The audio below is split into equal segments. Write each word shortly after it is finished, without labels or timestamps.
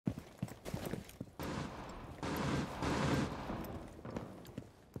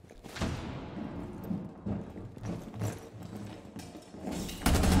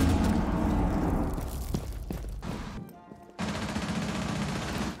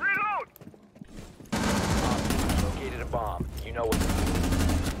bomb. You know what?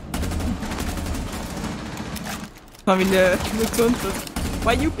 J'ai envie de me taunt.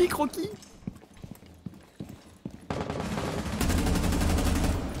 Ouais, youpi, croquis.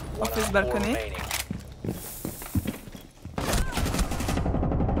 On fait se balconner.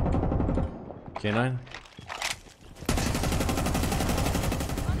 K9.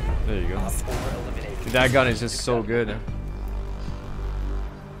 There you go. Dude, that gun is just so good.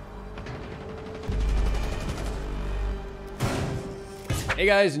 Hey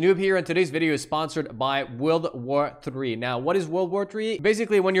guys, Noob here, and today's video is sponsored by World War III. Now, what is World War III?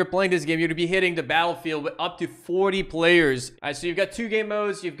 Basically, when you're playing this game, you're gonna be hitting the battlefield with up to 40 players. So you've got two game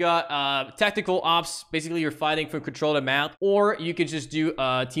modes. You've got tactical ops. Basically, you're fighting for control of the map, or you can just do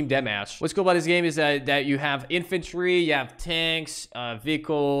team deathmatch. What's cool about this game is that you have infantry, you have tanks,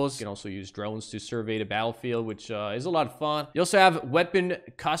 vehicles. You can also use drones to survey the battlefield, which is a lot of fun. You also have weapon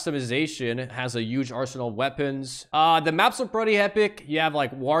customization. It has a huge arsenal of weapons. The maps are pretty epic. You have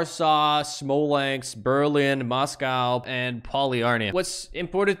like Warsaw, Smolensk, Berlin, Moscow, and Polyarny. What's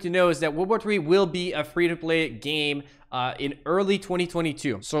important to know is that World War III will be a free-to-play game in early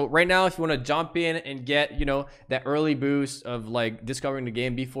 2022. So right now, if you want to jump in and get, you know, that early boost of like discovering the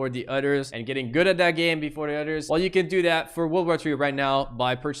game before the others and getting good at that game before the others, well, you can do that for World War III right now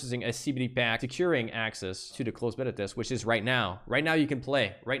by purchasing a CBT Pack, securing access to the closed beta test, which is right now. Right now, you can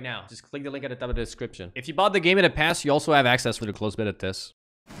play. Right now. Just click the link at the top of the description. If you bought the game in the past, you also have access for the closed beta test.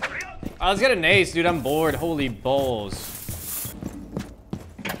 Let's get an ace, dude. I'm bored. Holy balls.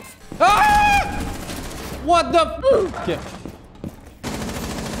 Ah! What the f— okay.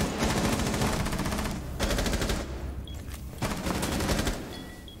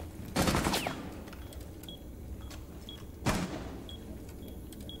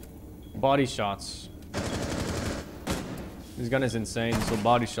 Body shots. This gun is insane, so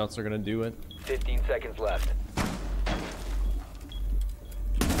body shots are gonna do it. 15 seconds left.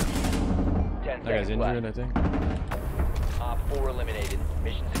 10 That guy's injured, left. I think. Op 4 eliminated.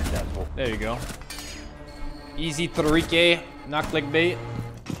 Mission successful. There you go. Easy 3K, not clickbait.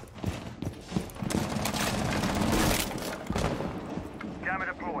 Camera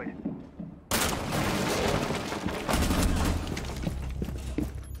deployed.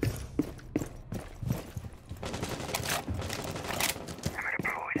 Camera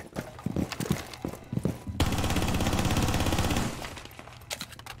deployed.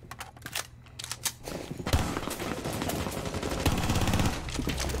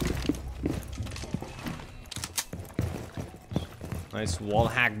 Nice wall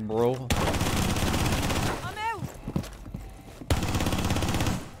hack, bro. I'm out.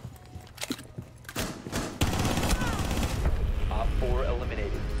 Op 4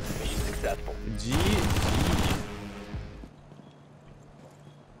 eliminated. Mission successful. G.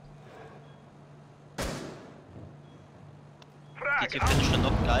 Did you finish the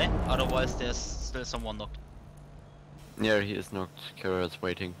knock guy? Otherwise there's still someone knocked. Yeah, he is knocked. Kara is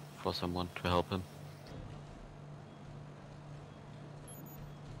waiting for someone to help him.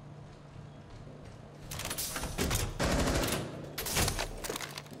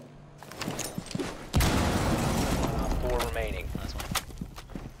 Op 4 remaining. Nice one.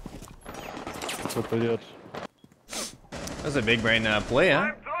 That's a big brain play, huh?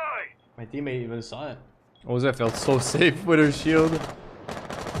 I'm fly. My teammate even saw it. What was that? Felt so safe with her shield.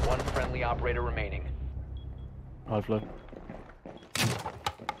 One friendly operator remaining. Half-life.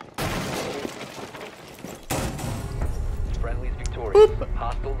 Friendly's victorious.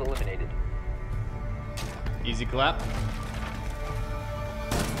 Hostiles eliminated. Easy clap.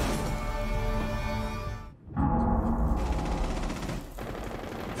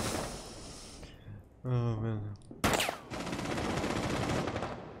 Oh man.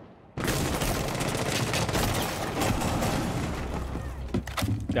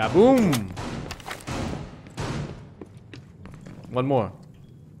 Kaboom! One more.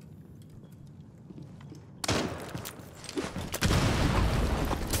 You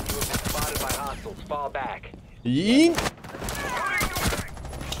have been spotted by hostiles. Fall back. Yeet!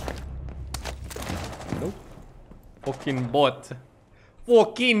 Nope. Fucking bot.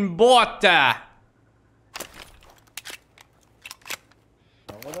 Fucking bot!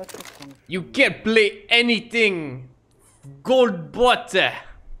 You can't play anything! Gold bot!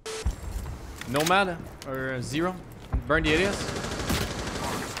 Nomad? Or Zero? Burn the areas?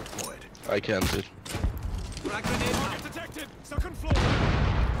 I can't it.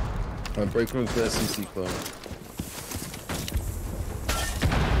 Break room for SCC clone.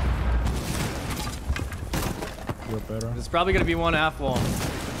 There's probably gonna be one half wall.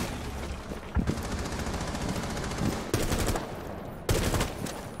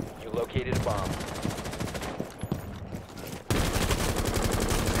 You located a bomb.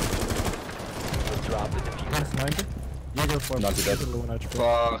 90. Jaeger for Not too bad. low on HP.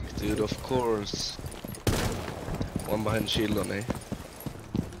 Fuck, dude, of course. One behind shield on A.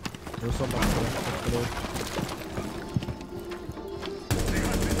 There's someone below.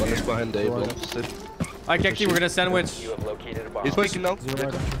 One is behind A, bro. Sit. Alright, Keki, we're gonna sandwich. You have located a bomb. He's pushing now. Zero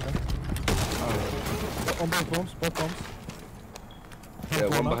right. On both bombs, Yeah,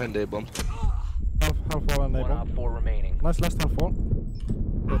 one behind A bomb. Half wall and A One bomb. op 4 remaining. Nice, last half wall.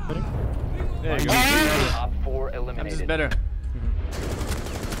 Good hitting. There you go. Op 4 This is eliminated. better.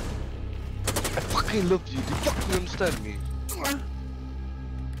 I fucking love you. Do you fucking understand me?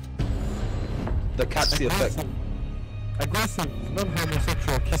 The cat's the effect. Aggressive,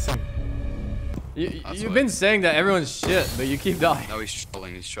 non-homosexual kissing. You've been saying that everyone's shit, but you keep dying. No, he's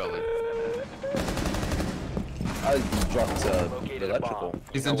trolling, he's trolling. I dropped the Located a electrical. bomb.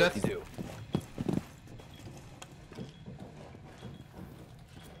 He's You on know what jet. to do.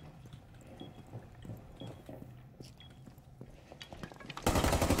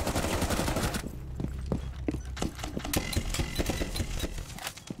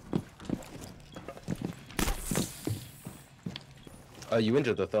 You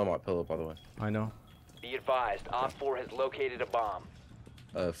injured the thermite pillar, by the way. I know. Be advised, Op 4 has located a bomb.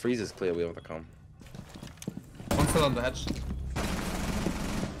 Freeze is clear, we have the com. One still on the hedge.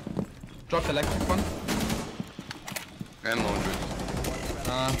 Drop the electric one. And laundry.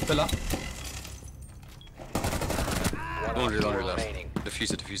 Villa. One Laundry, op 4 laundry left. remaining.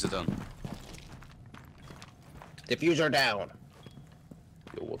 Diffuser done. Diffuser down!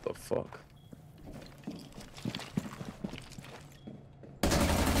 Yo, what the fuck?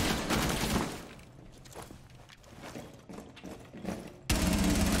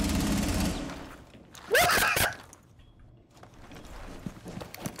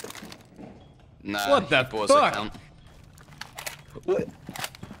 Nah, What the he paused fuck? account. What?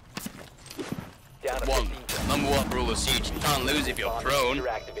 Down to One, 15 seconds. number one rule of siege, you can't lose if you're Bomb prone. diffuser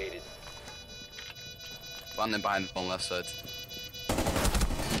activated. Landing behind on left side.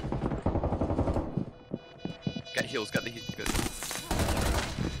 Get heals, get the heals. Good.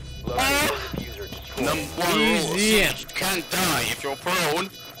 Located the diffuser. Destroyed. Number one rule of Easy. siege, you can't die if you're prone.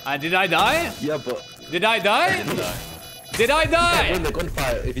 Did I die? Yeah, but Did I die? Didn't die. Did I he can't win die? the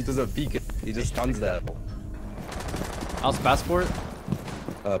gunfire if he doesn't peek it. He just stands there. How's passport?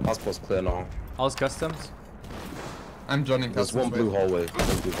 Passport's clear now. How's customs? I'm joining There's customs. one blue wait. hallway.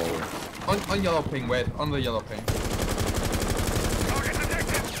 One blue hallway. On yellow ping, wait. On the yellow ping.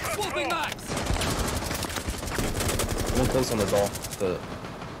 One close on the door.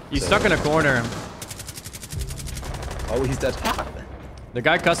 He's stuck in a corner. Oh, he's dead. The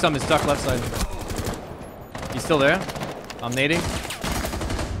guy custom is stuck left side. He's still there. I'm nading.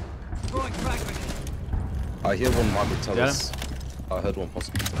 I hear one might be tell Got us. I heard one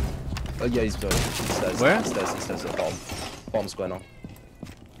possible. Oh yeah, he's stairs. Where? He stairs at bottom. Bottom square now.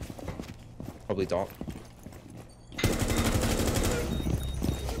 Probably dark.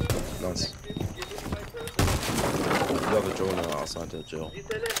 Nice. You have a drone outside the jail.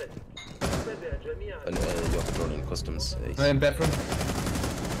 And you have a drone in customs. In bathroom.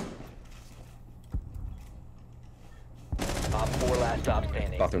 Op 4 last stop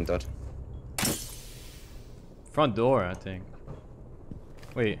standing. Bathroom dead. Front door, I think.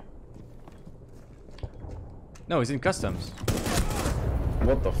 Wait. No, he's in customs.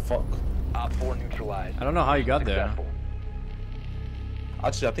 What the fuck? Op 4 neutralized. I don't know how you got there. Successful.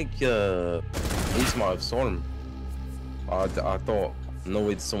 Actually, I think Ace might have saw him. I thought no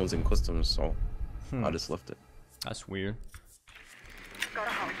way someone's in customs, so I just left it. That's weird.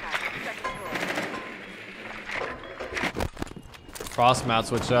 Frost mat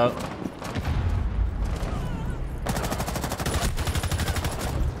switch out.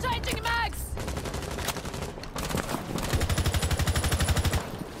 Changing mags.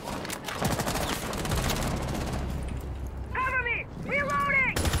 Cover me!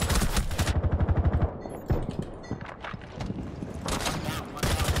 Reloading!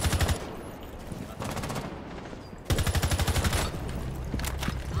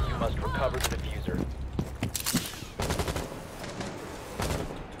 You must recover the diffuser.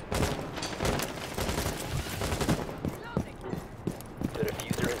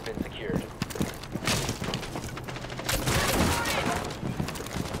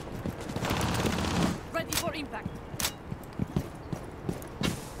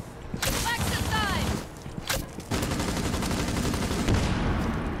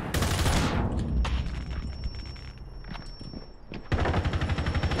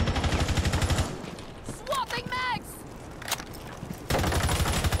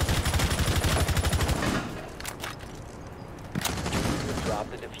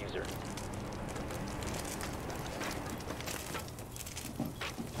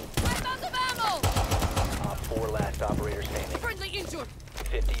 Sure.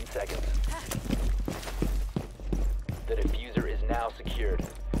 15 seconds. The diffuser is now secured.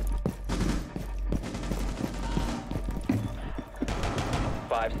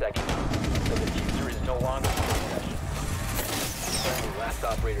 5 seconds. The diffuser is no longer in possession. Friendly, last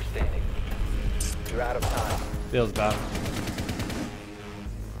operator standing. You're out of time. Feels bad.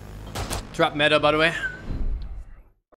 Trap meta, by the way.